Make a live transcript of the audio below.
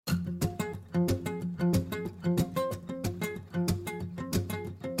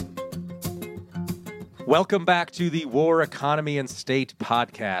Welcome back to the War, Economy, and State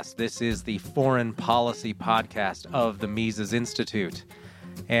podcast. This is the foreign policy podcast of the Mises Institute.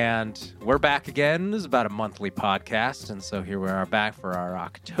 And we're back again. This is about a monthly podcast. And so here we are back for our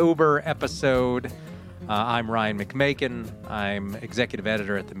October episode. I'm Ryan McMakin. I'm executive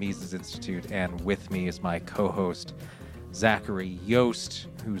editor at the Mises Institute. And with me is my co-host, Zachary Yost,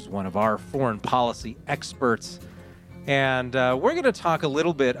 who's one of our foreign policy experts. And we're going to talk a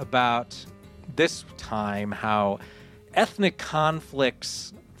little bit about this time how ethnic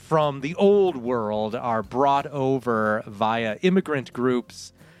conflicts from the old world are brought over via immigrant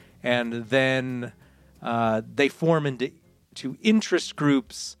groups, and then they form into interest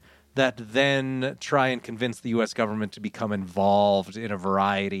groups that then try and convince the U.S. government to become involved in a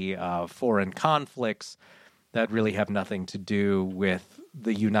variety of foreign conflicts that really have nothing to do with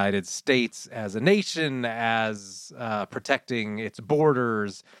the United States as a nation, as protecting its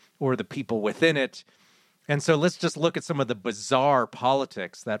borders or the people within it. And so let's just look at some of the bizarre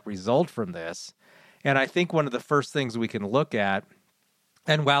politics that result from this. And I think one of the first things we can look at,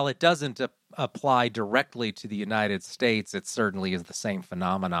 and while it doesn't apply directly to the United States, it certainly is the same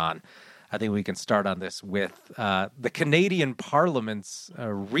phenomenon. I think we can start on this with the Canadian Parliament's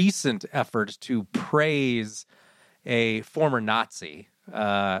recent effort to praise a former Nazi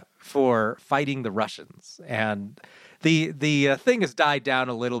for fighting the Russians. And the thing has died down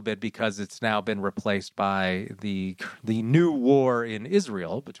a little bit because it's now been replaced by the new war in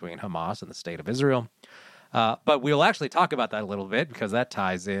Israel between Hamas and the State of Israel. But we'll actually talk about that a little bit because that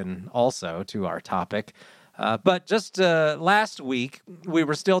ties in also to our topic. But just last week, we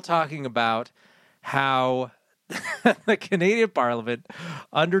were still talking about how the Canadian Parliament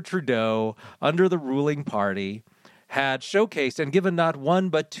under Trudeau, under the ruling party, had showcased and given not one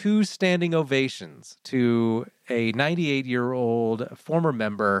but two standing ovations to a 98-year-old former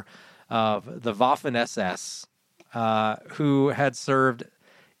member of the Waffen-SS who had served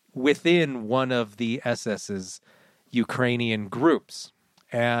within one of the SS's Ukrainian groups.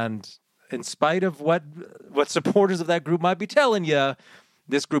 And in spite of what supporters of that group might be telling you,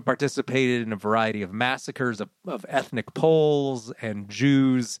 this group participated in a variety of massacres of ethnic Poles and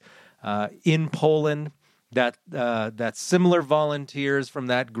Jews in Poland. That similar volunteers from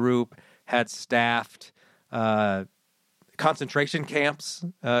that group had staffed concentration camps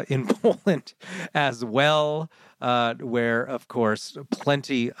in Poland as well, where, of course,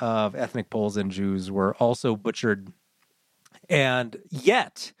 plenty of ethnic Poles and Jews were also butchered. And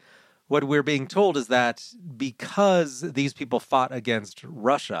yet, what we're being told is that because these people fought against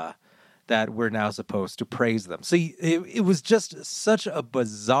Russia, that we're now supposed to praise them. So it was just such a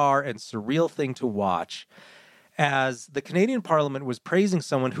bizarre and surreal thing to watch as the Canadian Parliament was praising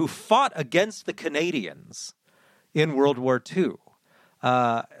someone who fought against the Canadians in World War II.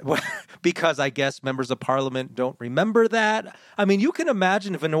 Because I guess members of Parliament don't remember that. I mean, you can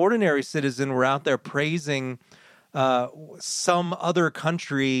imagine if an ordinary citizen were out there praising some other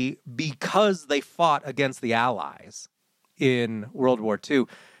country because they fought against the Allies in World War II.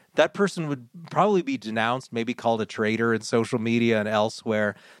 That person would probably be denounced, maybe called a traitor in social media and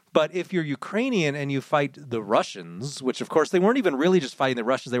elsewhere. But if you're Ukrainian and you fight the Russians, which, of course, they weren't even really just fighting the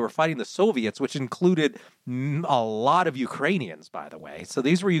Russians, they were fighting the Soviets, which included a lot of Ukrainians, by the way. So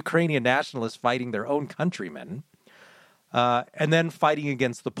these were Ukrainian nationalists fighting their own countrymen and then fighting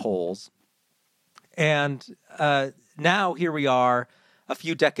against the Poles. And now here we are a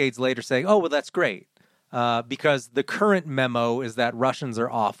few decades later saying, oh, well, that's great. Because the current memo is that Russians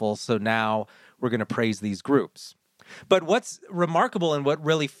are awful, so now we're going to praise these groups. But what's remarkable and what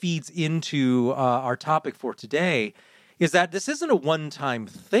really feeds into our topic for today is that this isn't a one-time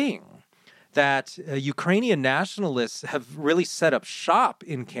thing, that Ukrainian nationalists have really set up shop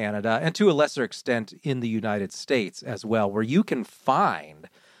in Canada and to a lesser extent in the United States as well, where you can find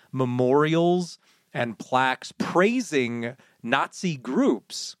memorials and plaques praising Nazi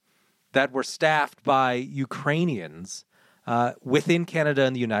groups that were staffed by Ukrainians within Canada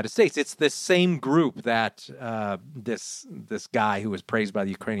and the United States. It's this same group that this guy who was praised by the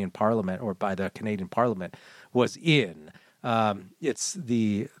Ukrainian Parliament or by the Canadian Parliament was in. It's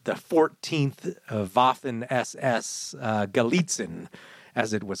the 14th Waffen-SS Galitzin,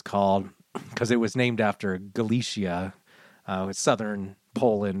 as it was called, because it was named after Galicia, southern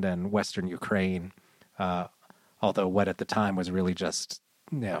Poland and western Ukraine, although what at the time was really just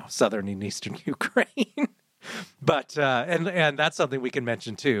southern and eastern Ukraine. But and that's something we can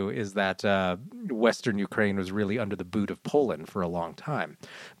mention too, is that Western Ukraine was really under the boot of Poland for a long time.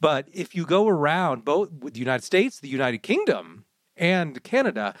 But if you go around both the United States, the United Kingdom, and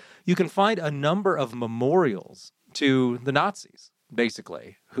Canada, you can find a number of memorials to the Nazis,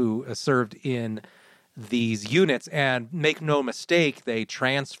 basically, who served in these units. And make no mistake, they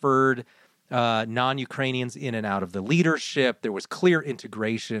transferred non-Ukrainians in and out of the leadership. There was clear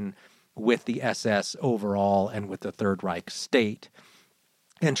integration with the SS overall and with the Third Reich state,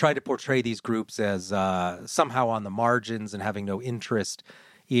 and tried to portray these groups as somehow on the margins and having no interest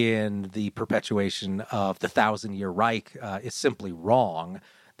in the perpetuation of the Thousand-Year Reich is simply wrong.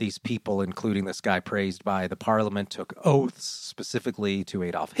 These people, including this guy praised by the parliament, took oaths specifically to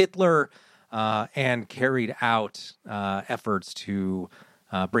Adolf Hitler and carried out efforts to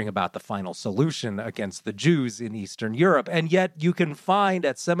bring about the final solution against the Jews in Eastern Europe. And yet you can find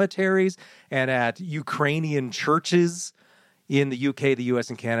at cemeteries and at Ukrainian churches in the UK, the US,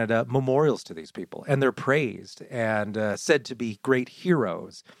 and Canada memorials to these people. And they're praised and said to be great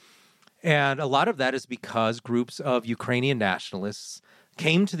heroes. And a lot of that is because groups of Ukrainian nationalists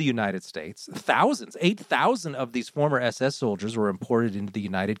came to the United States. Thousands, 8,000 of these former SS soldiers were imported into the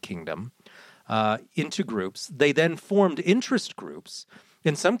United Kingdom into groups. They then formed interest groups,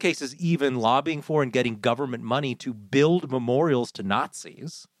 in some cases even lobbying for and getting government money to build memorials to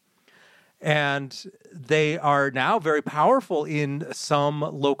Nazis. And they are now very powerful in some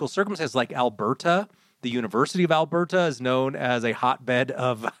local circumstances, like Alberta. The University of Alberta is known as a hotbed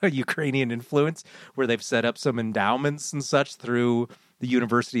of Ukrainian influence, where they've set up some endowments and such through the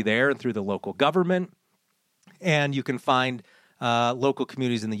university there and through the local government. And you can find local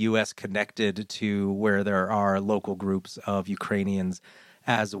communities in the U.S. connected to where there are local groups of Ukrainians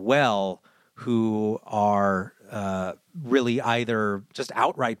as well, who are really either just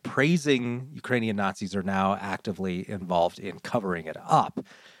outright praising Ukrainian Nazis or now actively involved in covering it up.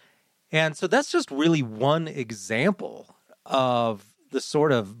 And so that's just really one example of the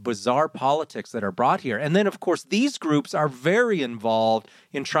sort of bizarre politics that are brought here. And then, of course, these groups are very involved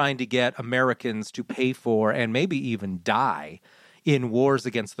in trying to get Americans to pay for and maybe even die in wars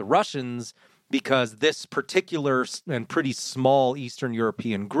against the Russians, because this particular and pretty small Eastern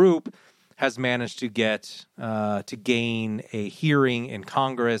European group has managed to get to gain a hearing in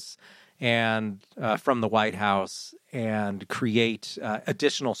Congress and from the White House and create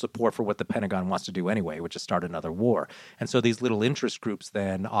additional support for what the Pentagon wants to do anyway, which is start another war. And so these little interest groups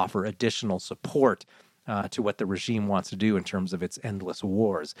then offer additional support to what the regime wants to do in terms of its endless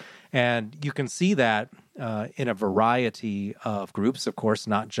wars. And you can see that in a variety of groups, of course,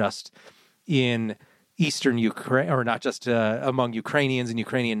 not just in Eastern Ukraine, or not just among Ukrainians and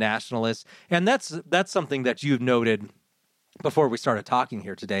Ukrainian nationalists. And that's something that you've noted before we started talking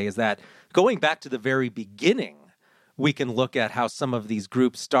here today, is that going back to the very beginning, we can look at how some of these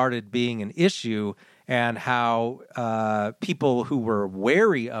groups started being an issue and how people who were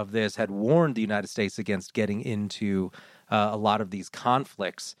wary of this had warned the United States against getting into a lot of these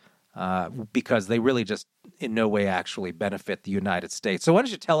conflicts because they really just in no way actually benefit the United States. So why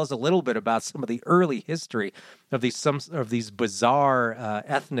don't you tell us a little bit about some of the early history of these bizarre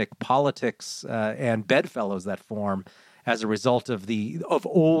ethnic politics and bedfellows that form as a result of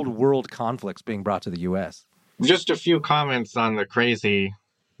old world conflicts being brought to the U.S.? Just a few comments on the crazy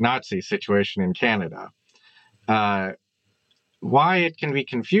Nazi situation in Canada. Why it can be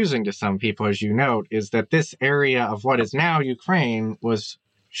confusing to some people, as you note, is that this area of what is now Ukraine was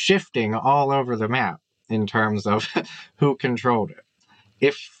shifting all over the map in terms of who controlled it.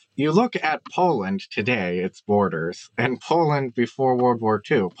 If you look at Poland today, its borders, and Poland before World War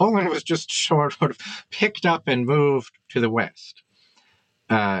II, Poland was just sort of picked up and moved to the west.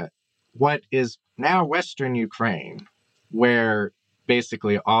 What is now Western Ukraine, where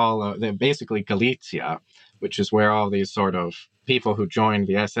basically basically Galicia, which is where all these sort of people who joined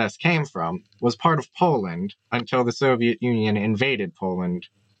the SS came from, was part of Poland until the Soviet Union invaded Poland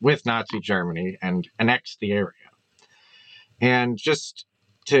with Nazi Germany and annexed the area. And just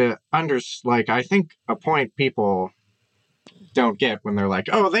to I think a point people don't get when they're like,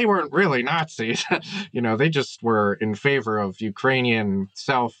 oh, they weren't really Nazis. They just were in favor of Ukrainian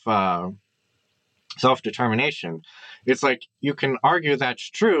self-determination. It's like, you can argue that's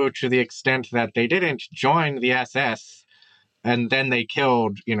true to the extent that they didn't join the SS and then they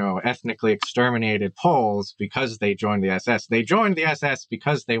killed, ethnically exterminated Poles because they joined the SS. They joined the SS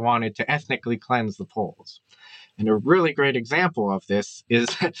because they wanted to ethnically cleanse the Poles. And a really great example of this is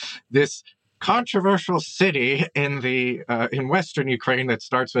this controversial city in Western Ukraine that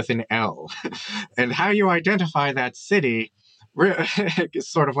starts with an L. And how you identify that city is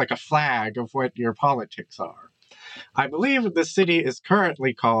sort of like a flag of what your politics are. I believe the city is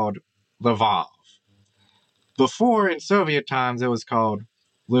currently called Lvov. Before, in Soviet times, it was called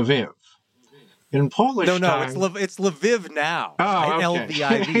Lviv. In Polish time... it's Lviv now. Oh, okay.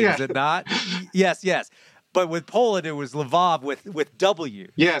 LVIV, Yeah. Is it not? Yes. But with Poland, it was Lvov with W.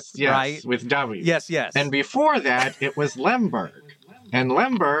 Yes, right? with W. Yes. And before that, it was Lemberg. And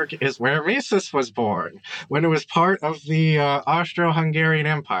Lemberg is where Mises was born, when it was part of the Austro-Hungarian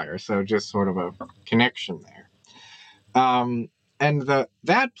Empire. So just sort of a connection there. And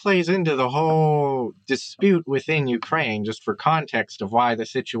that plays into the whole dispute within Ukraine, just for context of why the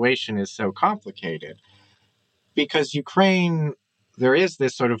situation is so complicated. Because Ukraine, there is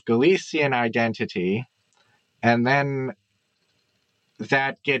this sort of Galician identity, and then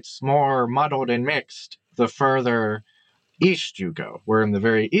that gets more muddled and mixed the further east you go. Where in the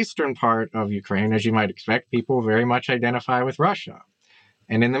very eastern part of Ukraine, as you might expect, people very much identify with Russia.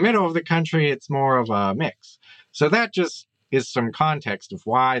 And in the middle of the country, it's more of a mix. So that just is some context of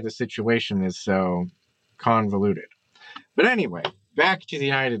why the situation is so convoluted. But anyway, back to the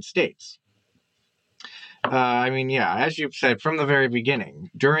United States. As you've said from the very beginning,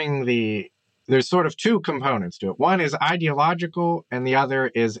 there's sort of two components to it. One is ideological and the other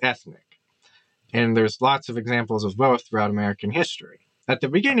is ethnic. And there's lots of examples of both throughout American history. At the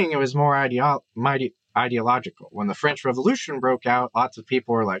beginning, it was more ideological. When the French Revolution broke out, lots of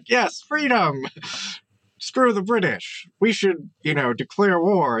people were like, yes, freedom! Screw the British! We should, declare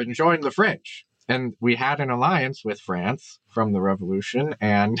war and join the French. And we had an alliance with France from the Revolution,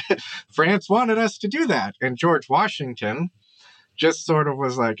 and France wanted us to do that. And George Washington just sort of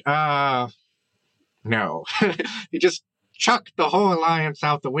was like, no. He just chucked the whole alliance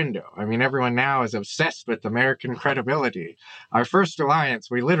out the window. I mean, everyone now is obsessed with American credibility. Our first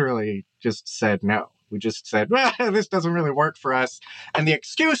alliance, we literally just said no. We just said, well, this doesn't really work for us. And the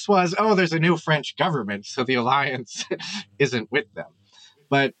excuse was, there's a new French government, so the alliance isn't with them.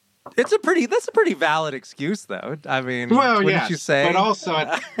 But that's a pretty valid excuse, though. I mean, wouldn't you say? But also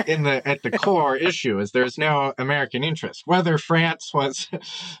at the core issue is there's no American interest. Whether France was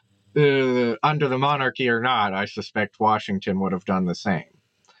under the monarchy or not, I suspect Washington would have done the same.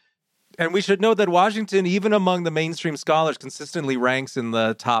 And we should know that Washington, even among the mainstream scholars, consistently ranks in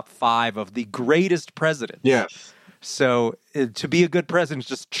the top 5 of the greatest presidents. Yes. So to be a good president,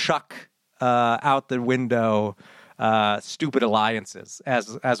 just chuck out the window stupid alliances,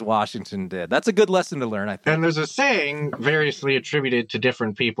 as Washington did. That's a good lesson to learn, I think. And there's a saying variously attributed to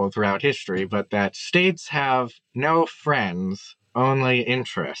different people throughout history, but that states have no friends, only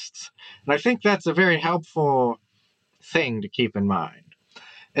interests. And I think that's a very helpful thing to keep in mind.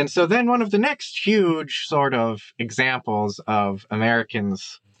 And so then one of the next huge sort of examples of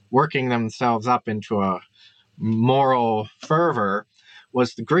Americans working themselves up into a moral fervor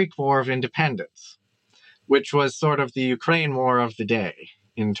was the Greek War of Independence, which was sort of the Ukraine war of the day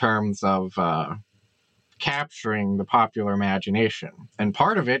in terms of capturing the popular imagination. And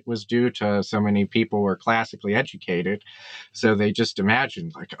part of it was due to so many people were classically educated, so they just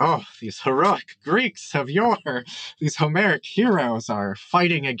imagined, like, these heroic Greeks of yore, these Homeric heroes are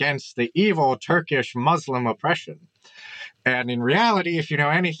fighting against the evil Turkish Muslim oppression. And in reality, if you know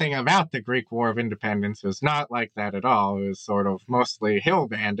anything about the Greek War of Independence, it was not like that at all. It was sort of mostly hill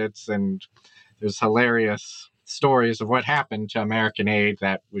bandits, and there's hilarious stories of what happened to American aid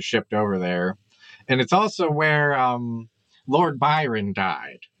that was shipped over there. And it's also where Lord Byron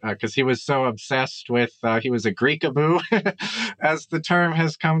died, because he was so obsessed with, he was a Greekaboo, as the term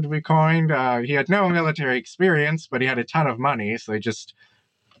has come to be coined. He had no military experience, but he had a ton of money, so they just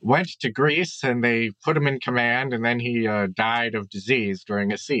went to Greece and they put him in command, and then he died of disease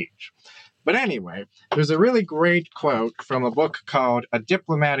during a siege. But anyway, there's a really great quote from a book called A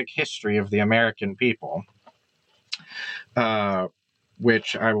Diplomatic History of the American People,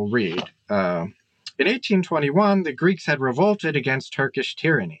 which I will read. In 1821, the Greeks had revolted against Turkish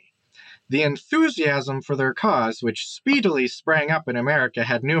tyranny. The enthusiasm for their cause, which speedily sprang up in America,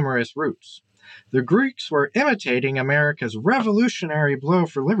 had numerous roots. The Greeks were imitating America's revolutionary blow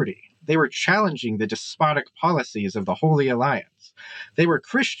for liberty. They were challenging the despotic policies of the Holy Alliance. They were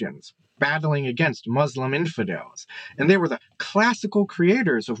Christians battling against Muslim infidels, and they were the classical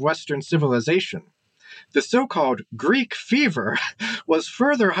creators of Western civilization. The so-called Greek fever was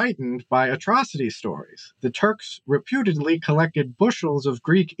further heightened by atrocity stories. The Turks reputedly collected bushels of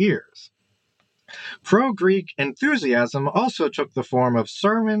Greek ears. Pro-Greek enthusiasm also took the form of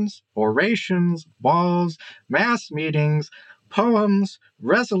sermons, orations, balls, mass meetings, poems,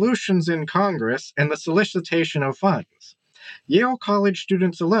 resolutions in Congress, and the solicitation of funds. Yale College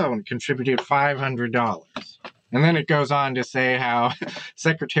students alone contributed $500. And then it goes on to say how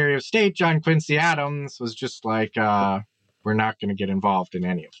Secretary of State John Quincy Adams was just like, we're not going to get involved in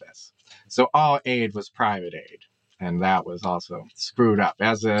any of this. So all aid was private aid. And that was also screwed up,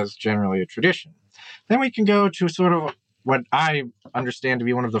 as is generally a tradition. Then we can go to sort of what I understand to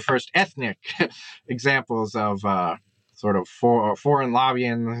be one of the first ethnic examples of sort of foreign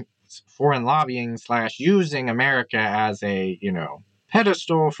lobbying / using America as a,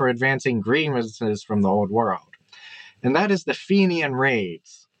 pedestal for advancing grievances from the old world. And that is the Fenian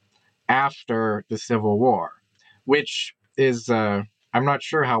raids after the Civil War, which is, I'm not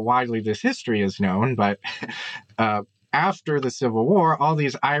sure how widely this history is known, but after the Civil War, all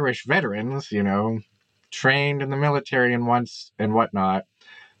these Irish veterans, trained in the military and whatnot,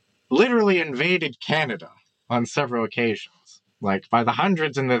 literally invaded Canada on several occasions, like by the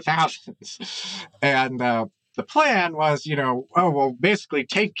hundreds and the thousands. And the plan was, basically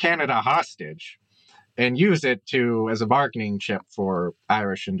take Canada hostage and use it as a bargaining chip for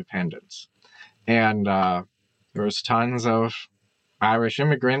Irish independence. And there was tons of Irish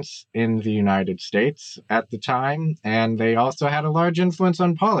immigrants in the United States at the time, and they also had a large influence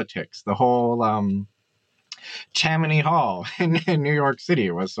on politics. The whole Tammany Hall in New York City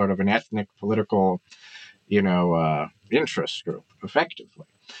was sort of an ethnic political, interest group, effectively.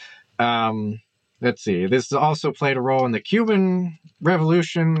 Let's see. This also played a role in the Cuban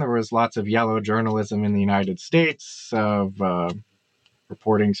Revolution. There was lots of yellow journalism in the United States of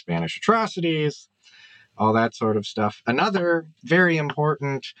reporting Spanish atrocities, all that sort of stuff. Another very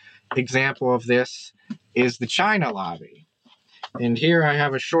important example of this is the China lobby. And here I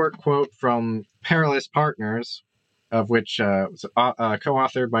have a short quote from Perilous Partners, of which was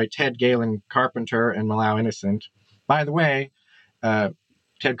co-authored by Ted Galen Carpenter and Malau Innocent. By the way,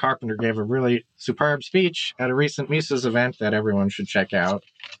 Ted Carpenter gave a really superb speech at a recent Mises event that everyone should check out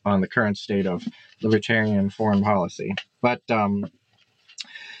on the current state of libertarian foreign policy. But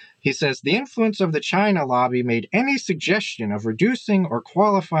he says, the influence of the China lobby made any suggestion of reducing or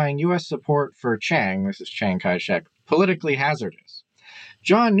qualifying U.S. support for Chiang, this is Chiang Kai-shek, politically hazardous.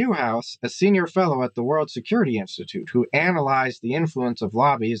 John Newhouse, a senior fellow at the World Security Institute, who analyzed the influence of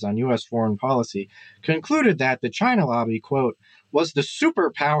lobbies on U.S. foreign policy, concluded that the China lobby, quote, was the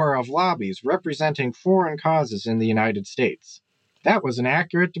superpower of lobbies representing foreign causes in the United States. That was an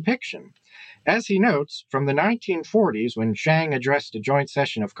accurate depiction. As he notes, from the 1940s, when Chiang addressed a joint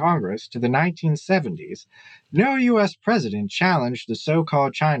session of Congress, to the 1970s, no U.S. president challenged the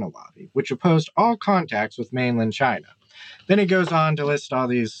so-called China lobby, which opposed all contacts with mainland China. Then he goes on to list all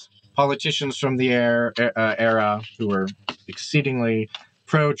these politicians from the era who were exceedingly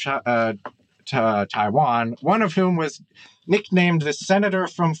pro-Taiwan, one of whom was nicknamed the Senator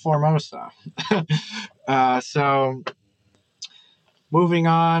from Formosa. So, moving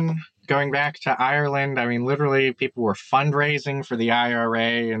on, going back to Ireland, I mean, literally people were fundraising for the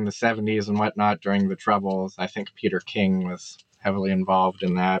IRA in the 70s and whatnot during the Troubles. I think Peter King was heavily involved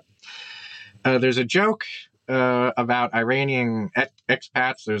in that. There's a joke about Iranian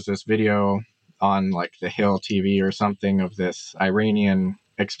expats. There's this video on like the Hill TV or something of this Iranian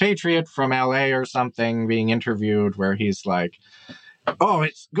expatriate from LA or something being interviewed where he's like, oh,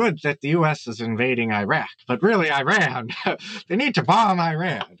 it's good that the U.S. is invading Iraq, but really Iran, they need to bomb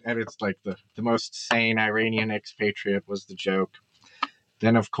Iran. And it's like the most sane Iranian expatriate was the joke.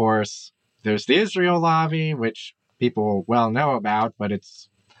 Then, of course, there's the Israel lobby, which people well know about, but it's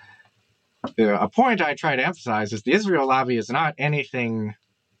a point I try to emphasize is the Israel lobby is not anything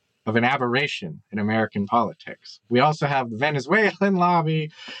of an aberration in American politics. We also have the Venezuelan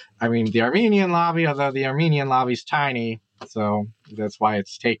lobby, the Armenian lobby, although the Armenian lobby's tiny, so that's why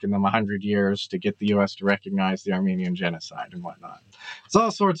it's taken them 100 years to get the U.S. to recognize the Armenian genocide and whatnot. It's all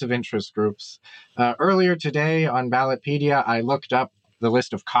sorts of interest groups. Earlier today on Ballotpedia, I looked up the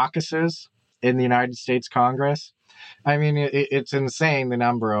list of caucuses in the United States Congress. It's insane the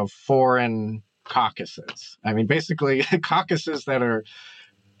number of foreign caucuses. Basically, caucuses that are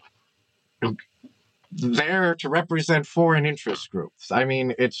there to represent foreign interest groups.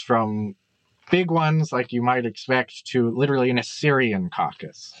 It's from big ones like you might expect to literally an Assyrian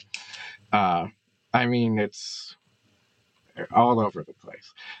caucus. It's all over the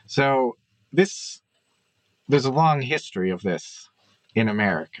place. So there's a long history of this in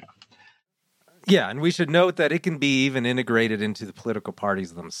America. Yeah, and we should note that it can be even integrated into the political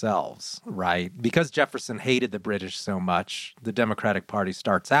parties themselves, right? Because Jefferson hated the British so much, the Democratic Party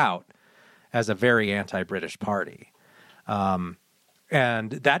starts out as a very anti-British party.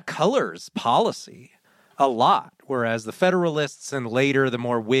 And that colors policy a lot, whereas the Federalists and later the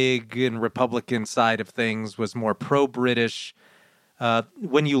more Whig and Republican side of things was more pro-British.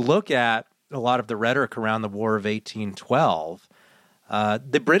 When you look at a lot of the rhetoric around the War of 1812,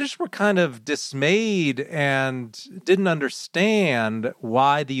 the British were kind of dismayed and didn't understand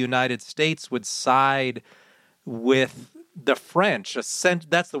why the United States would side with the French,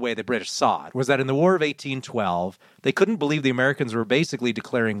 that's the way the British saw it, was that in the War of 1812, they couldn't believe the Americans were basically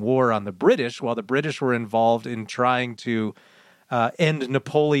declaring war on the British while the British were involved in trying to end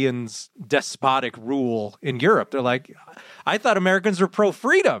Napoleon's despotic rule in Europe. They're like, I thought Americans were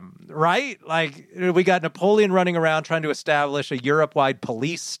pro-freedom, right? Like, we got Napoleon running around trying to establish a Europe-wide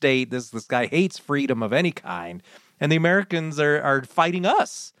police state. This guy hates freedom of any kind. And the Americans are fighting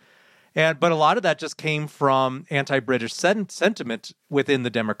us. But a lot of that just came from anti-British sentiment within the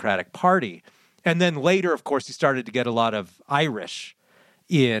Democratic Party. And then later, of course, you started to get a lot of Irish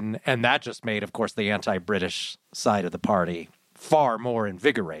in, and that just made, of course, the anti-British side of the party far more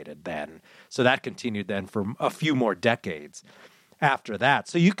invigorated then. So that continued then for a few more decades after that.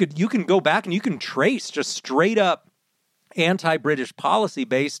 So you can go back and you can trace just straight up anti-British policy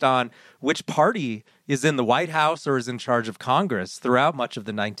based on which party is in the White House or is in charge of Congress throughout much of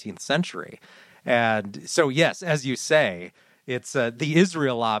the 19th century. And so, yes, as you say, it's the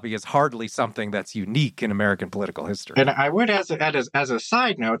Israel lobby is hardly something that's unique in American political history. And I would, as a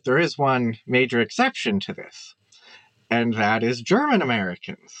side note, there is one major exception to this, and that is German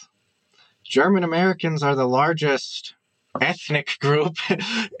Americans. German Americans are the largest ethnic group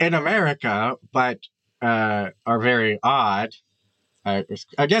in America, but are very odd. I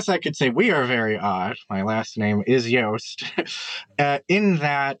guess I could say we are very odd. My last name is Yost, in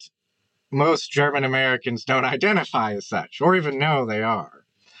that most German Americans don't identify as such or even know they are.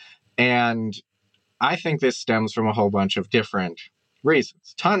 And I think this stems from a whole bunch of different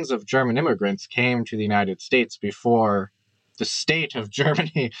reasons. Tons of German immigrants came to the United States before the state of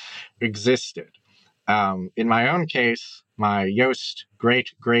Germany existed. In my own case, my Yost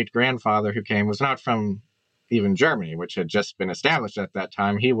great-great-grandfather who came was not from even Germany, which had just been established at that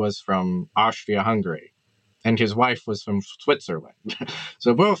time. He was from Austria-Hungary, and his wife was from Switzerland.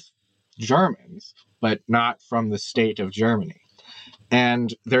 So both Germans, but not from the state of Germany.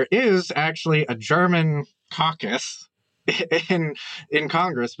 And there is actually a German caucus in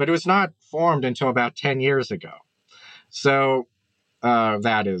Congress, but it was not formed until about 10 years ago. So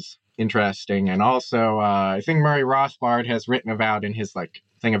that is interesting. And also, I think Murray Rothbard has written about in his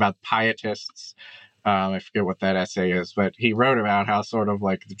thing about pietists. I forget what that essay is, but he wrote about how sort of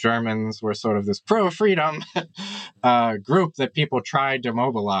like the Germans were sort of this pro-freedom group that people tried to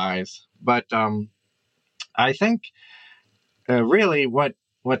mobilize. But I think really what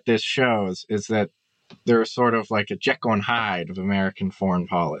this shows is that there's sort of like a Jekyll and Hyde of American foreign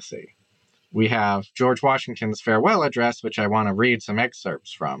policy. We have George Washington's farewell address, which I want to read some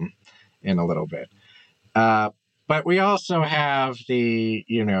excerpts from in a little bit. But we also have the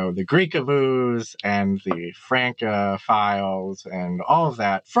Greekaboos and the Francophiles and all of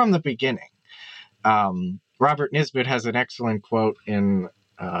that from the beginning. Robert Nisbet has an excellent quote in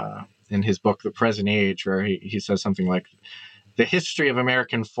his book, The Present Age, where he says something like, "The history of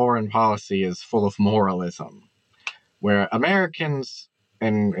American foreign policy is full of moralism," where Americans,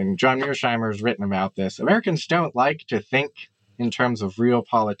 and John Mearsheimer has written about this, Americans don't like to think in terms of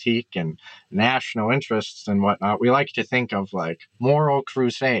realpolitik and national interests and whatnot. We like to think of like moral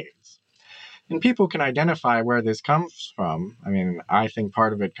crusades. And people can identify where this comes from. I mean, I think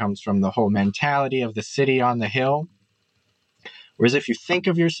part of it comes from the whole mentality of the city on the hill. Whereas if you think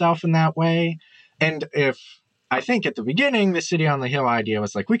of yourself in that way, and I think at the beginning, the city on the hill idea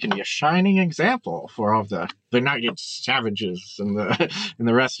was like, we can be a shining example for all of the benighted savages and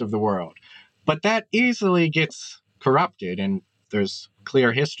the rest of the world. But that easily gets corrupted, and there's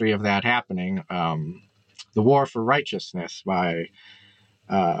clear history of that happening. The War for Righteousness by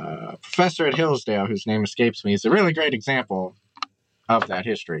a professor at Hillsdale, whose name escapes me, is a really great example of that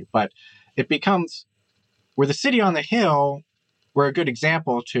history. But it becomes, where the city on the hill, we're a good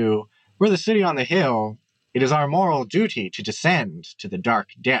example to, where the city on the hill, it is our moral duty to descend to the dark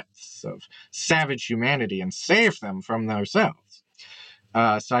depths of savage humanity and save them from themselves.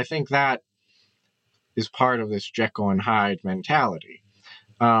 So I think that is part of this Jekyll and Hyde mentality.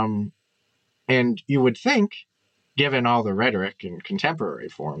 And you would think, given all the rhetoric in contemporary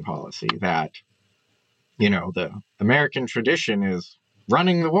foreign policy, that, the American tradition is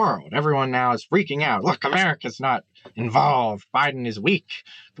running the world. Everyone now is freaking out. Look, America's not involved. Biden is weak.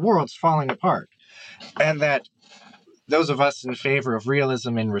 The world's falling apart. And that those of us in favor of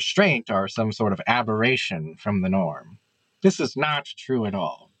realism and restraint are some sort of aberration from the norm. This is not true at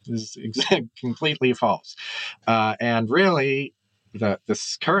all. This is completely false. And really, the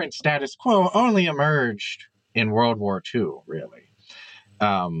current status quo only emerged in World War II, really.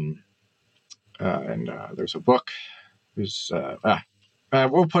 And there's a book whose...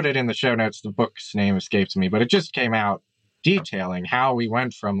 we'll put it in the show notes. The book's name escapes me, but it just came out detailing how we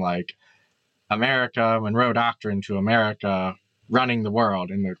went from America, Monroe Doctrine to America, running the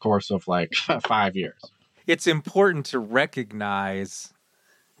world in the course of like 5 years. It's important to recognize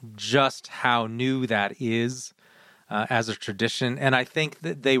just how new that is as a tradition. And I think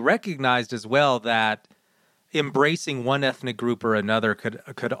that they recognized as well that embracing one ethnic group or another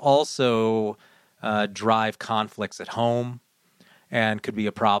could also drive conflicts at home and could be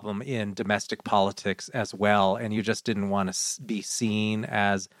a problem in domestic politics as well. And you just didn't want to be seen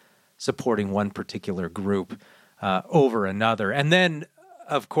as supporting one particular group over another. And then,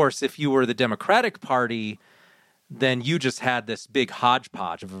 of course, if you were the Democratic Party, then you just had this big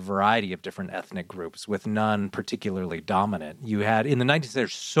hodgepodge of a variety of different ethnic groups with none particularly dominant. You had, in the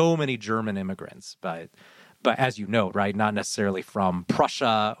 1960s, so many German immigrants, but as you know, right, not necessarily from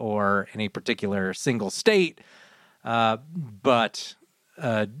Prussia or any particular single state, but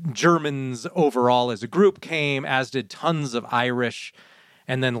Germans overall as a group came, as did tons of Irish.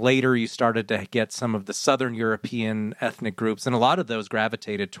 And then later you started to get some of the Southern European ethnic groups, and a lot of those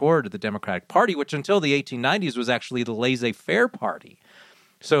gravitated toward the Democratic Party, which until the 1890s was actually the laissez-faire party.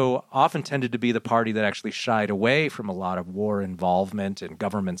 So often tended to be the party that actually shied away from a lot of war involvement and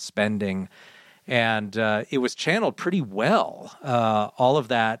government spending. And it was channeled pretty well. All of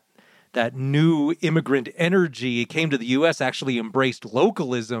that new immigrant energy came to the U.S., actually embraced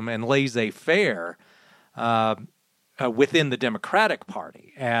localism and laissez-faire within the Democratic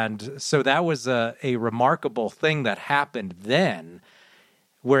Party. And so that was a remarkable thing that happened then,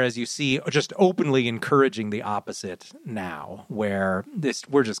 whereas you see just openly encouraging the opposite now, where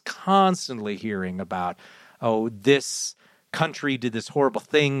we're just constantly hearing about, oh, this country did this horrible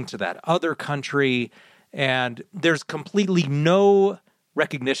thing to that other country, and there's completely no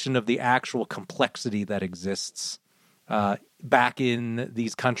recognition of the actual complexity that exists back in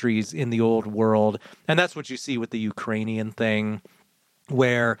these countries in the old world. And that's what you see with the Ukrainian thing,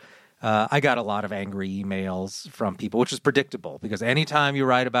 where I got a lot of angry emails from people, which is predictable, because anytime you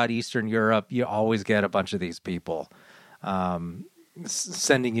write about Eastern Europe, you always get a bunch of these people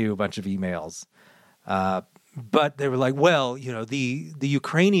sending you a bunch of emails. But they were like, well, you know, the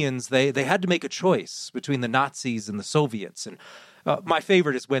Ukrainians, they had to make a choice between the Nazis and the Soviets. And my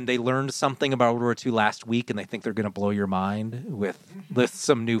favorite is when they learned something about World War II last week and they think they're going to blow your mind with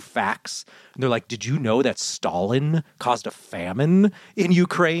some new facts. And they're like, did you know that Stalin caused a famine in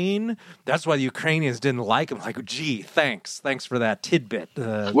Ukraine? That's why the Ukrainians didn't like him. Like, gee, thanks for that tidbit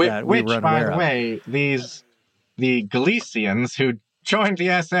that we were unaware of. By the way, the Galicians who joined the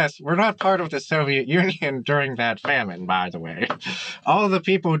SS were not part of the Soviet Union during that famine, by the way. All the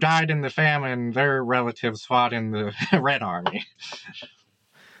people who died in the famine, their relatives fought in the Red Army.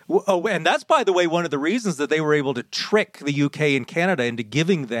 Oh, and that's, by the way, one of the reasons that they were able to trick the UK and Canada into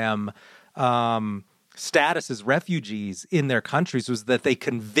giving them status as refugees in their countries, was that they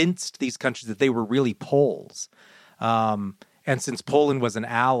convinced these countries that they were really Poles. And since Poland was an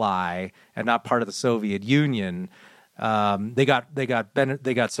ally and not part of the Soviet Union, they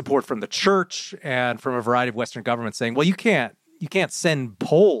got support from the church and from a variety of Western governments saying, well, you can't send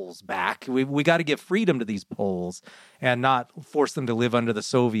Poles back. We got to give freedom to these Poles and not force them to live under the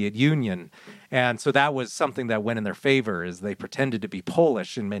Soviet Union. And so that was something that went in their favor, is they pretended to be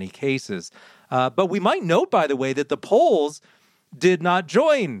Polish in many cases. But we might note, by the way, that the Poles did not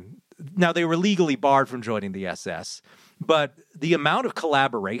join. Now, they were legally barred from joining the SS, but the amount of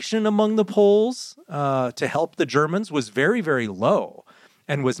collaboration among the Poles to help the Germans was very, very low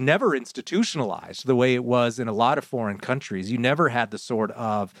and was never institutionalized the way it was in a lot of foreign countries. You never had the sort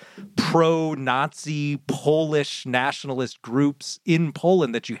of pro-Nazi Polish nationalist groups in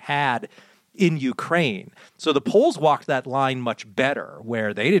Poland that you had in Ukraine. So the Poles walked that line much better,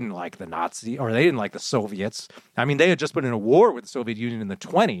 where they didn't like the Nazi, or they didn't like the Soviets. I mean, they had just been in a war with the Soviet Union in the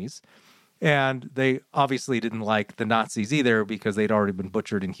 1920s. And they obviously didn't like the Nazis either, because they'd already been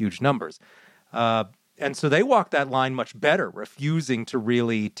butchered in huge numbers. And so they walked that line much better, refusing to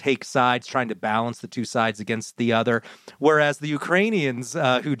really take sides, trying to balance the two sides against the other. Whereas the Ukrainians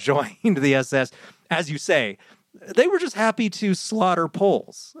who joined the SS, as you say, they were just happy to slaughter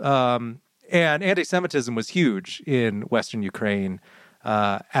Poles. And anti-Semitism was huge in Western Ukraine,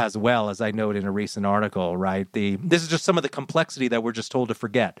 as well, as I note in a recent article, right? This is just some of the complexity that we're just told to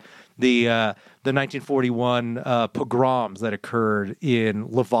forget. The 1941 pogroms that occurred in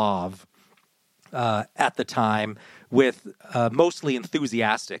Lvov at the time, with mostly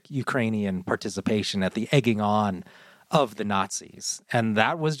enthusiastic Ukrainian participation at the egging on of the Nazis. And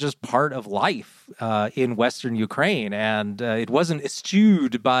that was just part of life in Western Ukraine. And it wasn't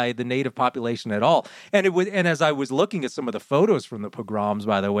eschewed by the native population at all. And as I was looking at some of the photos from the pogroms,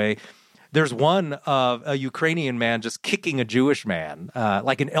 by the way, There's one of a Ukrainian man just kicking a Jewish man,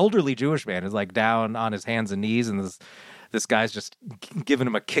 like an elderly Jewish man, is like down on his hands and knees, and this guy's just giving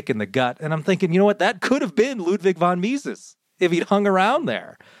him a kick in the gut. And I'm thinking, you know what? That could have been Ludwig von Mises if he'd hung around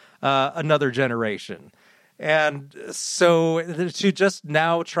there another generation. And so to just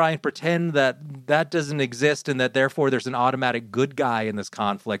now try and pretend that that doesn't exist and that therefore there's an automatic good guy in this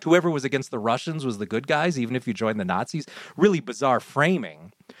conflict, whoever was against the Russians was the good guys, even if you joined the Nazis, really bizarre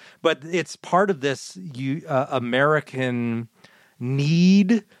framing. But it's part of this American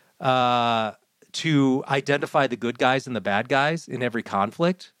need to identify the good guys and the bad guys in every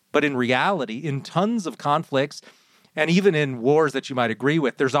conflict. But in reality, in tons of conflicts, and even in wars that you might agree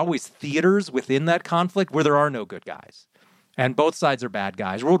with, there's always theaters within that conflict where there are no good guys. And both sides are bad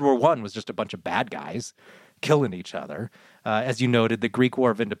guys. World War I was just a bunch of bad guys killing each other. As you noted, the Greek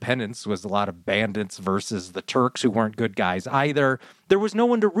War of Independence was a lot of bandits versus the Turks, who weren't good guys either. There was no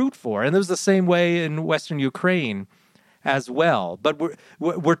one to root for. And it was the same way in Western Ukraine as well. But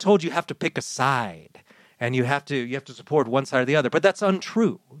we're told you have to pick a side. And you have to support one side or the other. But that's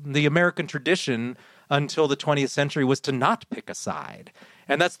untrue. The American tradition until the 20th century was to not pick a side.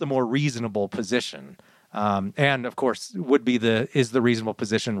 And that's the more reasonable position. And of course, is the reasonable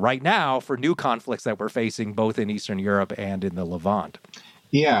position right now for new conflicts that we're facing both in Eastern Europe and in the Levant.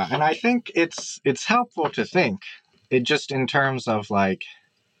 Yeah, and I think it's helpful to think it just in terms of like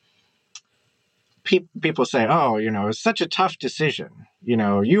people say, oh, it's such a tough decision.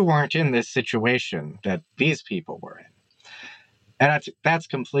 You weren't in this situation that these people were in. And that's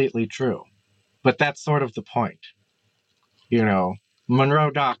completely true. But that's sort of the point.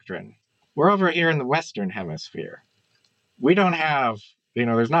 Monroe Doctrine. We're over here in the Western Hemisphere. We don't have,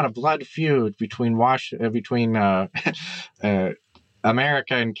 there's not a blood feud between America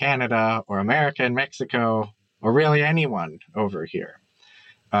and Canada or America and Mexico or really anyone over here.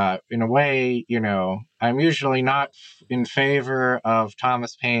 In a way, I'm usually not in favor of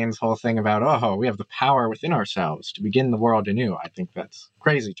Thomas Paine's whole thing about, we have the power within ourselves to begin the world anew. I think that's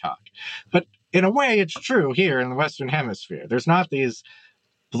crazy talk. But in a way, it's true here in the Western Hemisphere. There's not these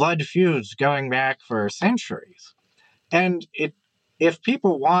blood feuds going back for centuries. And if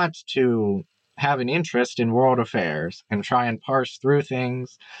people want to have an interest in world affairs and try and parse through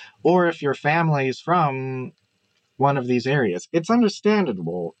things, or if your family's from one of these areas, it's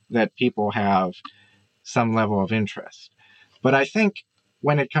understandable that people have some level of interest. But I think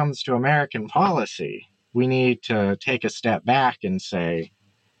when it comes to American policy, we need to take a step back and say,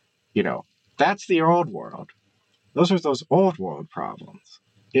 that's the old world. Those are those old world problems.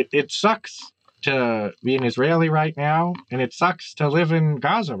 It sucks to be an Israeli right now, and it sucks to live in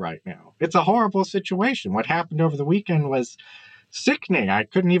Gaza right now. It's a horrible situation. What happened over the weekend was sickening. I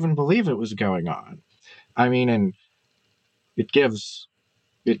couldn't even believe it was going on. I mean, and it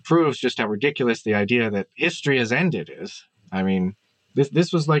proves just how ridiculous the idea that history has ended is. I mean,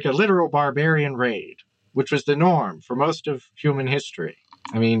 this was like a literal barbarian raid, which was the norm for most of human history.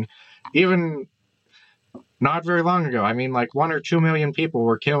 I mean, even not very long ago, like 1 or 2 million people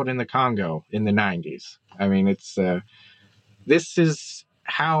were killed in the Congo in the 90s. I mean, this is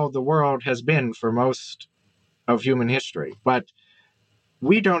how the world has been for most of human history. But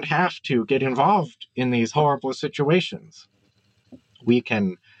we don't have to get involved in these horrible situations. We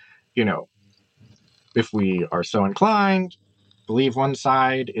can, if we are so inclined, believe one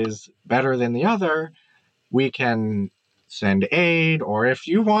side is better than the other, we can send aid, or if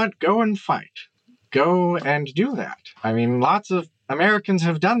you want, go and fight. Go and do that. I mean, lots of Americans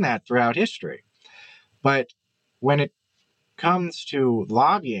have done that throughout history. But when it comes to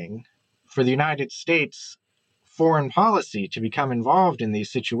lobbying for the United States foreign policy to become involved in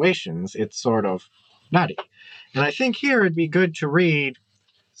these situations, it's sort of nutty. And I think here it'd be good to read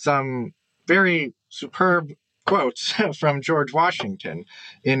some very superb quotes from George Washington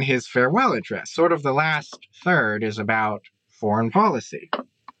in his farewell address. Sort of the last third is about foreign policy.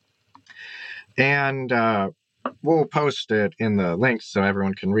 And we'll post it in the links so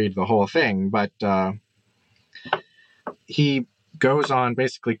everyone can read the whole thing. But he goes on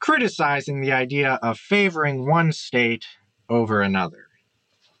basically criticizing the idea of favoring one state over another.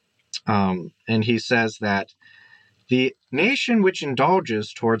 And he says that the nation which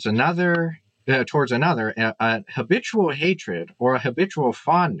indulges towards another a habitual hatred or a habitual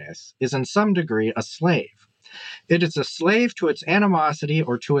fondness is in some degree a slave. It is a slave to its animosity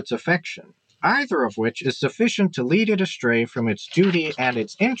or to its affection, either of which is sufficient to lead it astray from its duty and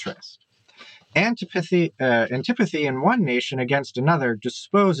its interest. Antipathy in one nation against another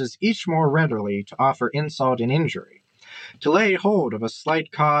disposes each more readily to offer insult and injury, to lay hold of a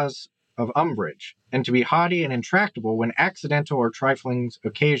slight cause of umbrage, and to be haughty and intractable when accidental or trifling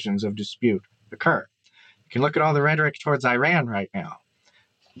occasions of dispute occur. You can look at all the rhetoric towards Iran right now.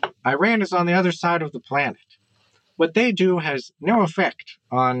 Iran is on the other side of the planet. What they do has no effect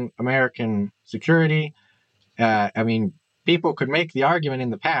on American security. People could make the argument in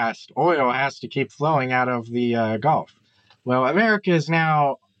the past, oil has to keep flowing out of the Gulf. Well, America is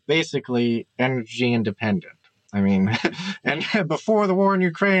now basically energy independent. And before the war in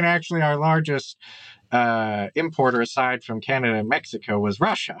Ukraine, actually our largest importer aside from Canada and Mexico was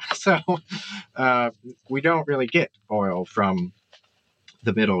Russia. So we don't really get oil from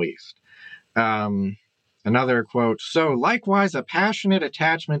the Middle East. Another quote, so likewise a passionate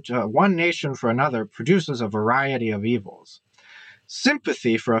attachment to one nation for another produces a variety of evils.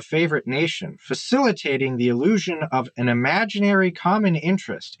 Sympathy for a favorite nation, facilitating the illusion of an imaginary common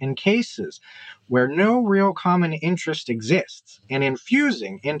interest in cases where no real common interest exists, and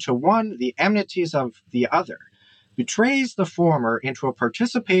infusing into one the enmities of the other, betrays the former into a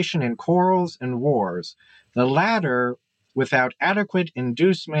participation in quarrels and wars, the latter without adequate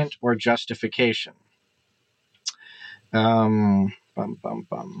inducement or justification.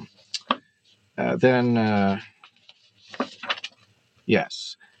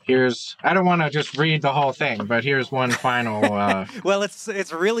 Yes. Here's, I don't want to just read the whole thing, but here's one final. Well,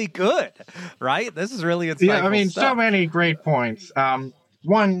 it's really good, right? This is really insightful stuff. So many great points.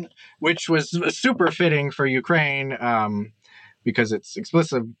 One, which was super fitting for Ukraine, because it's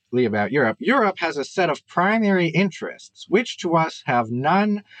explicitly about Europe. Europe has a set of primary interests, which to us have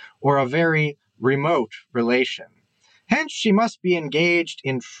none or a very remote relation. Hence, she must be engaged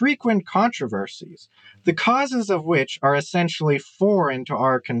in frequent controversies, the causes of which are essentially foreign to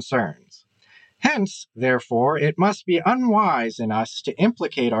our concerns. Hence, therefore, it must be unwise in us to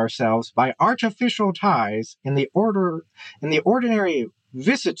implicate ourselves by artificial ties in the ordinary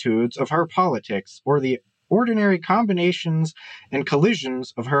vicissitudes of her politics, or the ordinary combinations and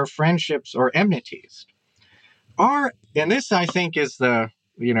collisions of her friendships or enmities. And this, I think, is the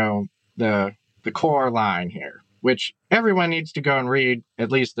core line here, which everyone needs to go and read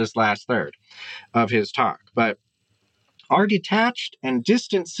at least this last third of his talk. But our detached and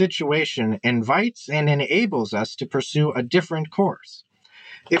distant situation invites and enables us to pursue a different course.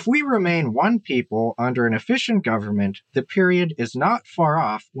 If we remain one people under an efficient government, the period is not far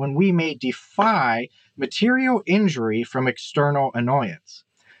off when we may defy material injury from external annoyance.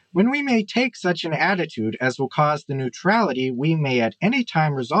 When we may take such an attitude as will cause the neutrality we may at any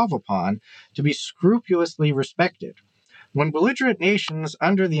time resolve upon to be scrupulously respected. When belligerent nations,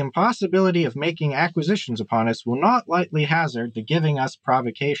 under the impossibility of making acquisitions upon us, will not lightly hazard the giving us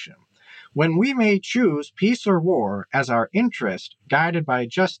provocation. When we may choose peace or war as our interest, guided by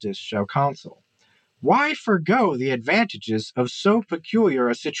justice, shall counsel. Why forego the advantages of so peculiar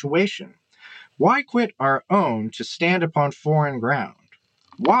a situation? Why quit our own to stand upon foreign ground?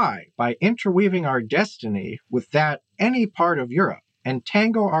 Why, by interweaving our destiny with that any part of Europe,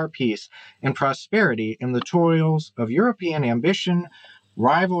 entangle our peace and prosperity in the toils of European ambition,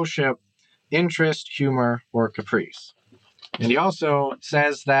 rivalship, interest, humor, or caprice? And he also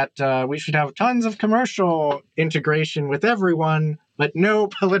says that we should have tons of commercial integration with everyone, but no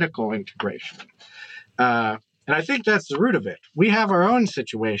political integration. And I think that's the root of it. We have our own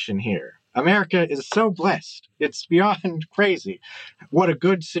situation here. America is so blessed. It's beyond crazy what a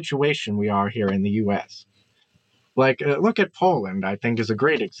good situation we are here in the U.S. Look at Poland, I think, is a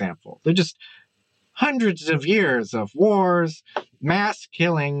great example. They're just hundreds of years of wars, mass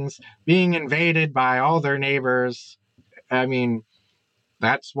killings, being invaded by all their neighbors.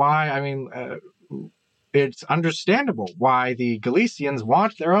 That's why, it's understandable why the Galicians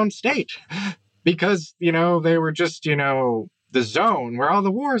want their own state. Because, they were just, the zone where all the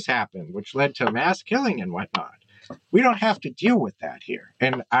wars happened, which led to mass killing and whatnot. We don't have to deal with that here.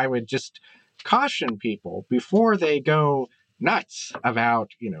 And I would just caution people before they go nuts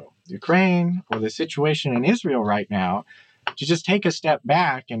about, Ukraine or the situation in Israel right now, to just take a step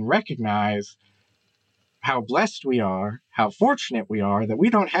back and recognize how blessed we are, how fortunate we are that we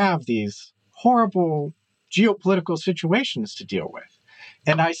don't have these horrible geopolitical situations to deal with.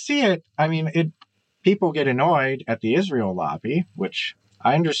 And I see it, people get annoyed at the Israel lobby, which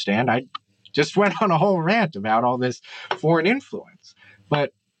I understand. I just went on a whole rant about all this foreign influence.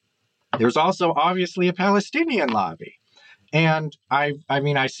 But there's also obviously a Palestinian lobby. And I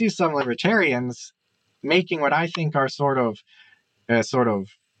see some libertarians making what I think are sort of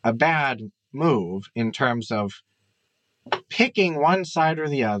a bad move in terms of picking one side or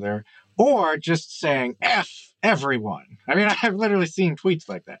the other, or just saying F everyone. I've literally seen tweets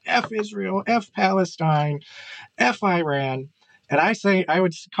like that. F Israel, F Palestine, F Iran. And I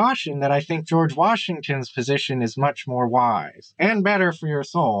would caution that I think George Washington's position is much more wise and better for your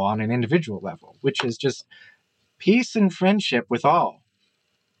soul on an individual level, which is just peace and friendship with all.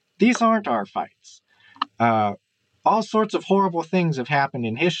 These aren't our fights. All sorts of horrible things have happened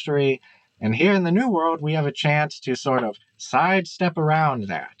in history, and here in the New World, we have a chance to sort of sidestep around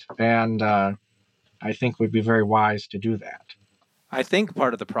that. And I think we'd be very wise to do that. I think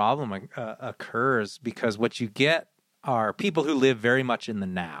part of the problem occurs because what you get are people who live very much in the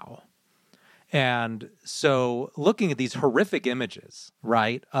now. And so looking at these horrific images,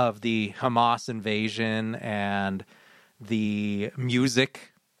 right, of the Hamas invasion and the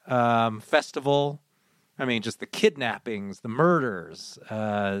music festival, I mean, just the kidnappings, the murders,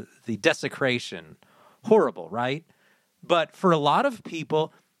 the desecration, horrible, right? But for a lot of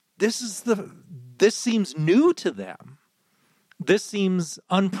people, this seems new to them. This seems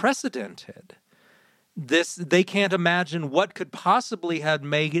unprecedented. They can't imagine what could possibly have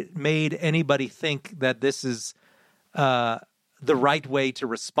made anybody think that this is the right way to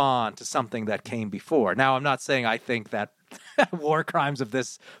respond to something that came before. Now, I'm not saying I think that war crimes of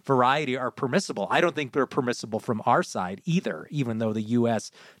this variety are permissible. I don't think they're permissible from our side either, even though the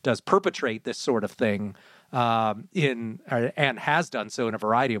U.S. does perpetrate this sort of thing and has done so in a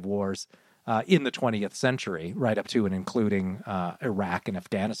variety of wars in the 20th century, right up to and including Iraq and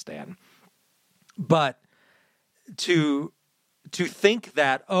Afghanistan. But to think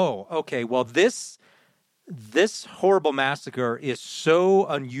that, oh, okay, well, this horrible massacre is so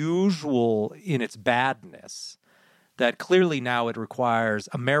unusual in its badness that clearly now it requires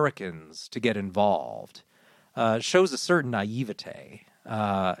Americans to get involved, shows a certain naivete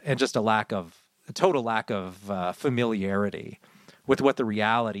and just a total lack of familiarity with what the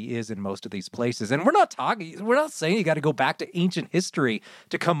reality is in most of these places. And we're not saying you got to go back to ancient history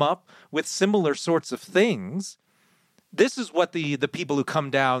to come up with similar sorts of things. This is what the people who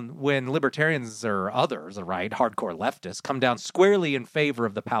come down when libertarians or others, right, hardcore leftists, come down squarely in favor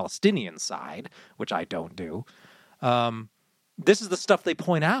of the Palestinian side, which I don't do. This is the stuff they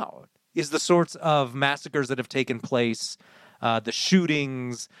point out, is the sorts of massacres that have taken place, the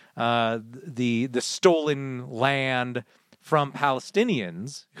shootings, the stolen land from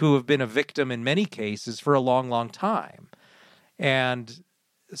Palestinians who have been a victim in many cases for a long, long time. And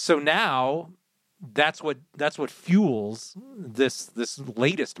so now that's what fuels this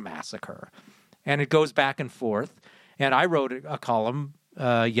latest massacre. And it goes back and forth. And I wrote a column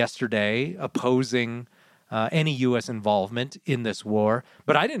yesterday opposing any U.S. involvement in this war,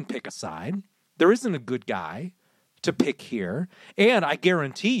 but I didn't pick a side. There isn't a good guy to pick here. And I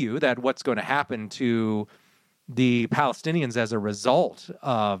guarantee you that what's going to happen to the Palestinians as a result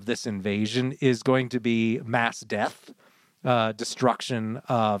of this invasion is going to be mass death, destruction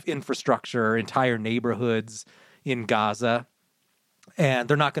of infrastructure, entire neighborhoods in Gaza. And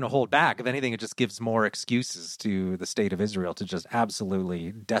they're not going to hold back. If anything, it just gives more excuses to the state of Israel to just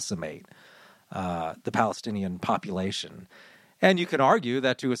absolutely decimate the Palestinian population. And you can argue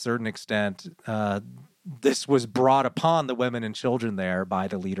that to a certain extent, this was brought upon the women and children there by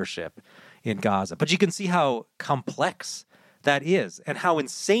the leadership in Gaza. But you can see how complex that is and how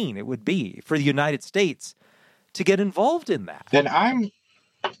insane it would be for the United States to get involved in that. And I'm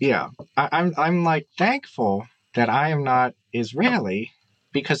like thankful that I am not Israeli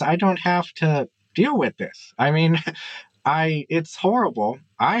because I don't have to deal with this. I mean, it's horrible.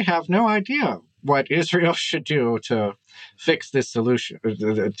 I have no idea what Israel should do to fix this solution,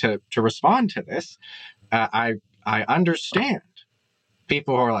 to respond to this. I understand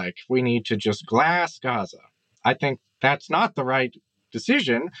people who are like, we need to just glass Gaza. I think that's not the right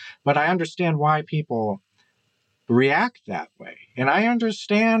decision, but I understand why people react that way. And I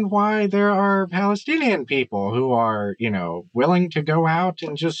understand why there are Palestinian people who are, willing to go out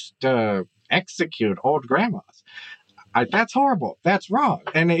and just execute old grandmas. That's horrible. That's wrong.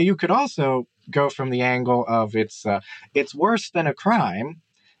 And you could also go from the angle of it's worse than a crime.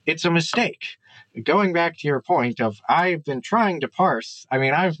 It's a mistake. Going back to your point of I've been trying to parse,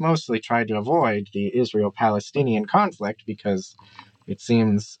 I've mostly tried to avoid the Israel-Palestinian conflict because it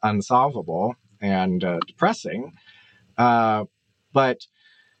seems unsolvable and depressing. But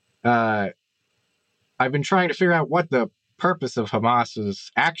I've been trying to figure out what the purpose of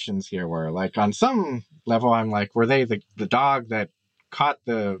Hamas's actions here were. Like on some level, I'm like, were they the dog that caught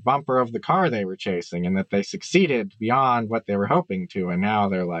the bumper of the car they were chasing and that they succeeded beyond what they were hoping to? And now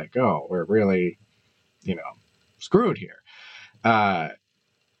they're like, oh, we're really, screwed here. But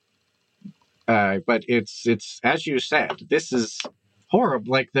it's as you said, this is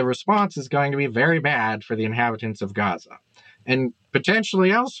horrible. Like the response is going to be very bad for the inhabitants of Gaza and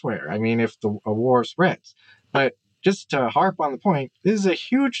potentially elsewhere. If a war spreads, but just to harp on the point, this is a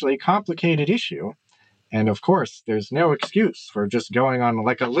hugely complicated issue. And of course, there's no excuse for just going on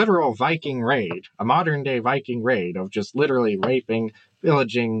like a literal Viking raid, a modern day Viking raid of just literally raping,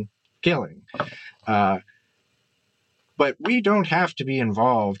 pillaging, killing. But we don't have to be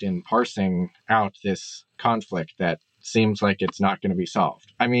involved in parsing out this conflict that seems like it's not going to be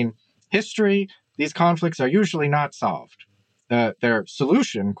solved. I mean, history, these conflicts are usually not solved. Their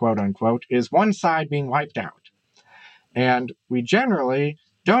solution, quote unquote, is one side being wiped out. And we generally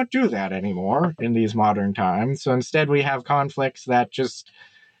don't do that anymore in these modern times. So instead, we have conflicts that just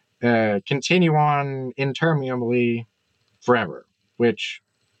continue on interminably forever, which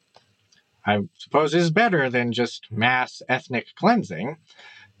I suppose is better than just mass ethnic cleansing,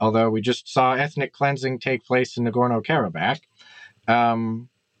 although we just saw ethnic cleansing take place in Nagorno-Karabakh.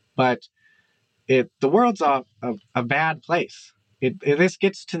 But the world's a bad place. This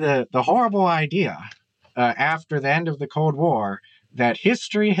gets to the horrible idea after the end of the Cold War that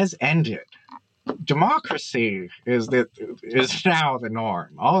history has ended. Democracy is now the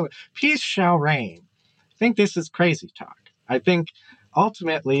norm. Peace shall reign. I think this is crazy talk. I think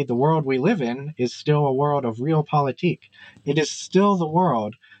ultimately the world we live in is still a world of realpolitik. It is still the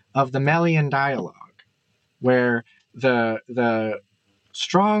world of the Melian dialogue, where the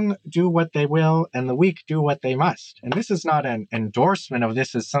strong do what they will and the weak do what they must. And this is not an endorsement of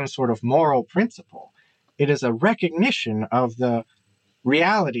this as some sort of moral principle. It is a recognition of the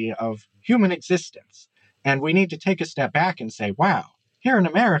reality of human existence. And we need to take a step back and say, wow, here in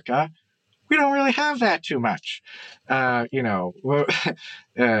America, we don't really have that too much. Lots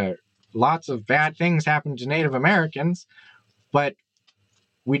of bad things happen to Native Americans, but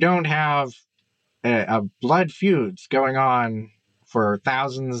we don't have blood feuds going on for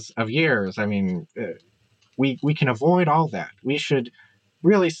thousands of years. I mean, we can avoid all that. We should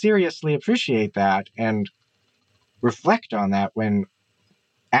really seriously appreciate that and reflect on that when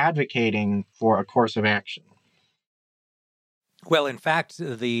advocating for a course of action. Well, in fact,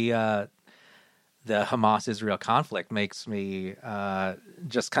 the Hamas-Israel conflict makes me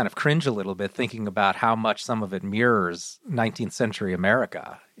just kind of cringe a little bit thinking about how much some of it mirrors 19th century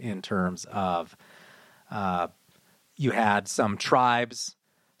America in terms of you had some tribes,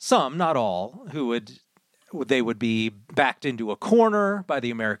 some, not all, they would be backed into a corner by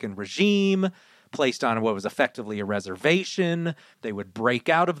the American regime, placed on what was effectively a reservation. They would break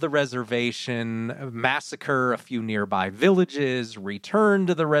out of the reservation, massacre a few nearby villages, return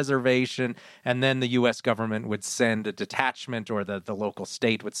to the reservation, and then the U.S. government would send a detachment, or the local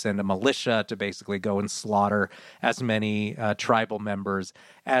state would send a militia to basically go and slaughter as many tribal members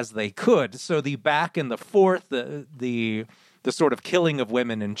as they could. So the back and the forth, the sort of killing of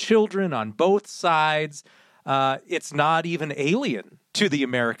women and children on both sides, it's not even alien to the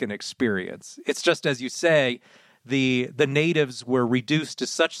American experience. It's just, as you say, the natives were reduced to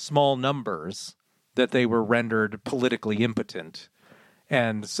such small numbers that they were rendered politically impotent.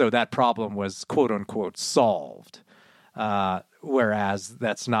 And so that problem was, quote unquote, solved. Whereas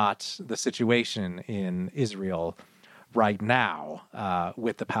that's not the situation in Israel right now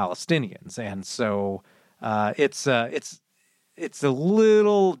with the Palestinians. And so it's a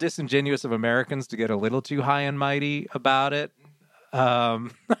little disingenuous of Americans to get a little too high and mighty about it,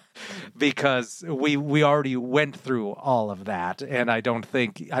 because we already went through all of that, and I don't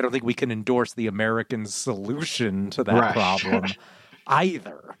think we can endorse the American solution to that problem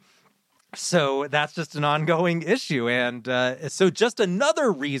either. So that's just an ongoing issue, and so just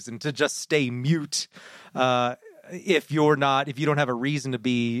another reason to just stay mute. If you don't have a reason to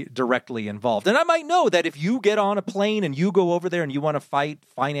be directly involved. And I might know that if you get on a plane and you go over there and you want to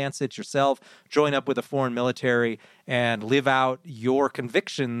finance it yourself, join up with a foreign military and live out your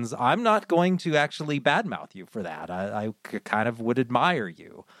convictions, I'm not going to actually badmouth you for that. I kind of would admire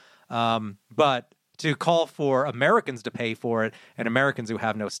you. But to call for Americans to pay for it and Americans who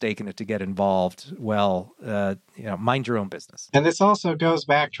have no stake in it to get involved, well, mind your own business. And this also goes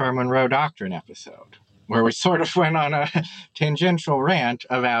back to our Monroe Doctrine episode, where we sort of went on a tangential rant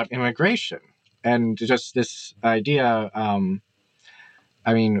about immigration and just this idea.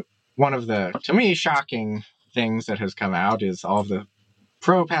 One of the, to me, shocking things that has come out is all the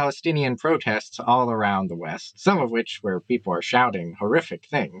pro-Palestinian protests all around the West, some of which where people are shouting horrific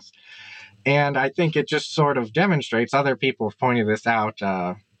things. And I think it just sort of demonstrates, other people have pointed this out,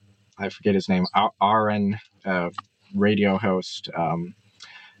 I forget his name, Aaron, radio host on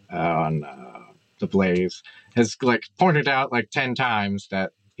The Blaze, has pointed out 10 times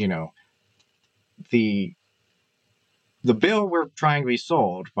that, the bill we're trying to be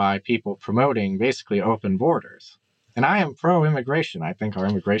sold by people promoting basically open borders. And I am pro-immigration. I think our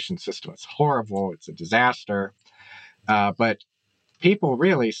immigration system is horrible. It's a disaster. But people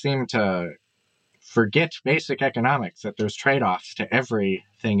really seem to forget basic economics, that there's trade-offs to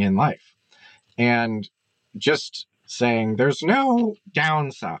everything in life. And just saying there's no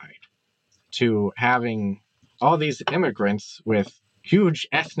downside to having all these immigrants with huge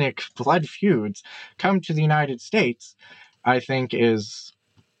ethnic blood feuds come to the United States, I think is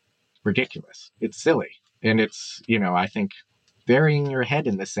ridiculous. It's silly. And it's, I think burying your head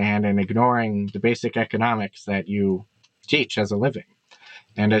in the sand and ignoring the basic economics that you teach as a living.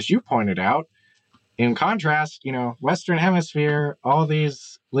 And as you pointed out, in contrast, Western Hemisphere, all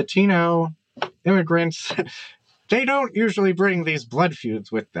these Latino immigrants, they don't usually bring these blood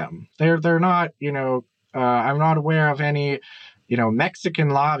feuds with them. They're not, I'm not aware of any, Mexican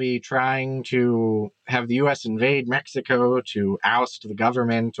lobby trying to have the U.S. invade Mexico to oust the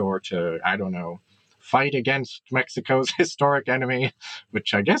government or to, I don't know, fight against Mexico's historic enemy,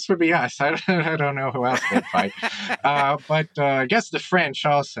 which I guess would be us. I don't know who else they'd fight. But I guess the French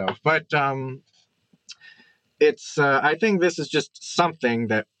also. But I think this is just something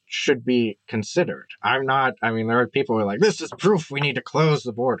that should be considered. There are people who are like, this is proof we need to close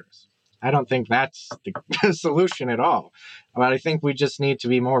the borders. I don't think that's the solution at all. But I think we just need to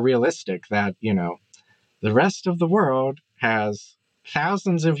be more realistic that, the rest of the world has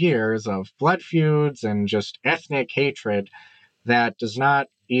thousands of years of blood feuds and just ethnic hatred that does not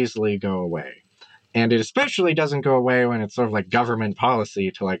easily go away. And it especially doesn't go away when it's sort of like government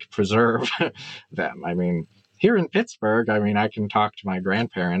policy to preserve them. Here in Pittsburgh, I can talk to my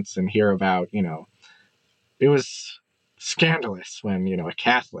grandparents and hear about, it was scandalous when, a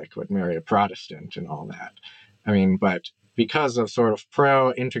Catholic would marry a Protestant and all that. But because of sort of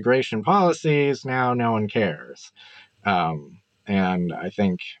pro-integration policies, now no one cares. And I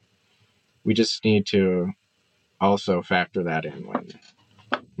think we just need to also factor that in when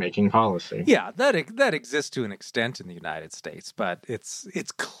making policy. Yeah, that exists to an extent in the United States, but it's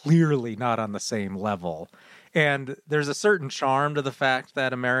clearly not on the same level. And there's a certain charm to the fact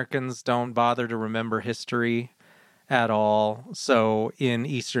that Americans don't bother to remember history at all. So in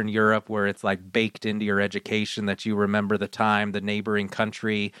Eastern Europe, where it's baked into your education that you remember the time the neighboring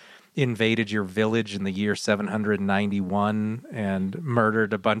country invaded your village in the year 791 and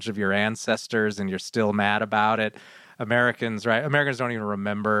murdered a bunch of your ancestors, and you're still mad about it. Americans don't even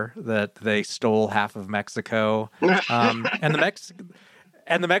remember that they stole half of Mexico.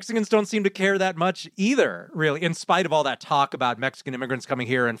 And the Mexicans don't seem to care that much either, really, in spite of all that talk about Mexican immigrants coming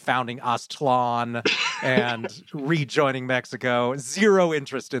here and founding Aztlan and rejoining Mexico. Zero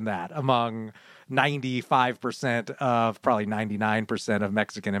interest in that among 95% of probably 99% of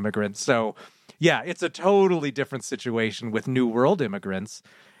Mexican immigrants. So, yeah, it's a totally different situation with New World immigrants.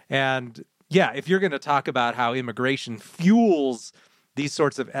 And, yeah, if you're going to talk about how immigration fuels these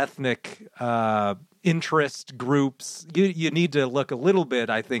sorts of ethnic interest groups, you need to look a little bit,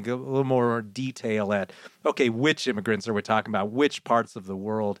 I think, a little more detail at, okay, which immigrants are we talking about, which parts of the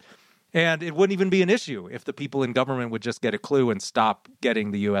world? And it wouldn't even be an issue if the people in government would just get a clue and stop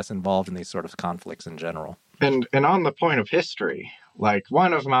getting the U.S. involved in these sort of conflicts in general. And on the point of history,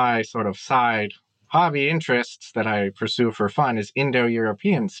 one of my sort of side hobby interests that I pursue for fun is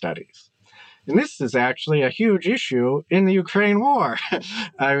Indo-European studies. And this is actually a huge issue in the Ukraine war.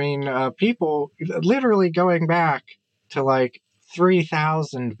 People literally going back to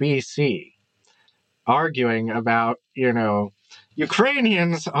 3000 BC, arguing about,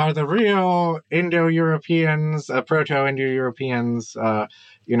 Ukrainians are the real Indo-Europeans, Proto-Indo-Europeans,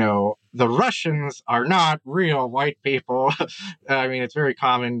 the Russians are not real white people. It's very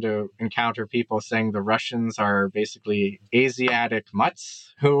common to encounter people saying the Russians are basically Asiatic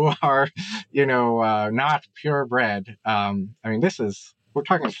mutts who are, not purebred. We're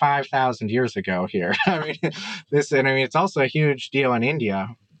talking 5,000 years ago here. It's also a huge deal in India,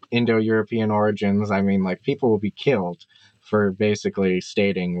 Indo-European origins. People will be killed for basically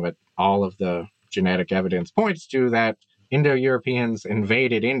stating what all of the genetic evidence points to, that Indo-Europeans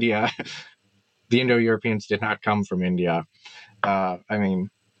invaded India. The Indo-Europeans did not come from India.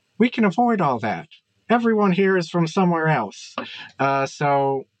 We can avoid all that. Everyone here is from somewhere else.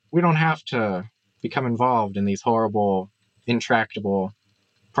 So we don't have to become involved in these horrible, intractable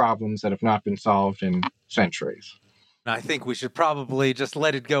problems that have not been solved in centuries. I think we should probably just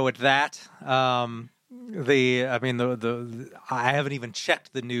let it go at that. I haven't even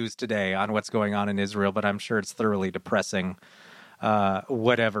checked the news today on what's going on in Israel, but I'm sure it's thoroughly depressing,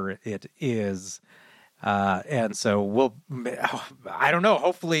 whatever it is. And so I don't know,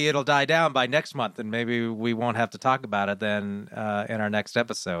 hopefully it'll die down by next month and maybe we won't have to talk about it then in our next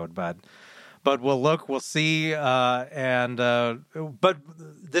episode. But But we'll see, but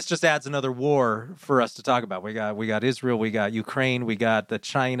this just adds another war for us to talk about. We got Israel, we got Ukraine, we got the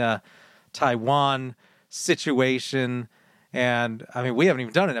China-Taiwan situation, and I mean we haven't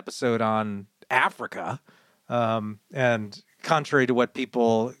even done an episode on Africa, and contrary to what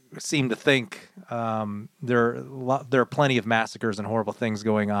people seem to think, there are plenty of massacres and horrible things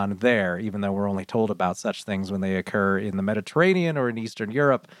going on there, even though we're only told about such things when they occur in the Mediterranean or in Eastern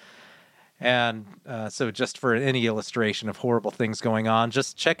Europe. And so just for any illustration of horrible things going on,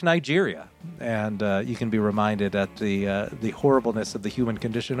 just check Nigeria, and you can be reminded at the horribleness of the human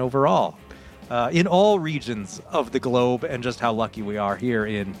condition overall in all regions of the globe, and just how lucky we are here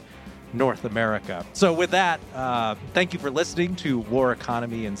in North America. So with that, thank you for listening to War,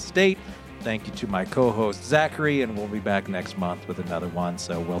 Economy, and State. Thank you to my co-host, Zachary, and we'll be back next month with another one,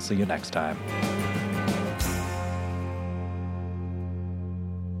 so we'll see you next time.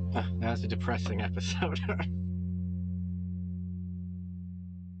 That was a depressing episode.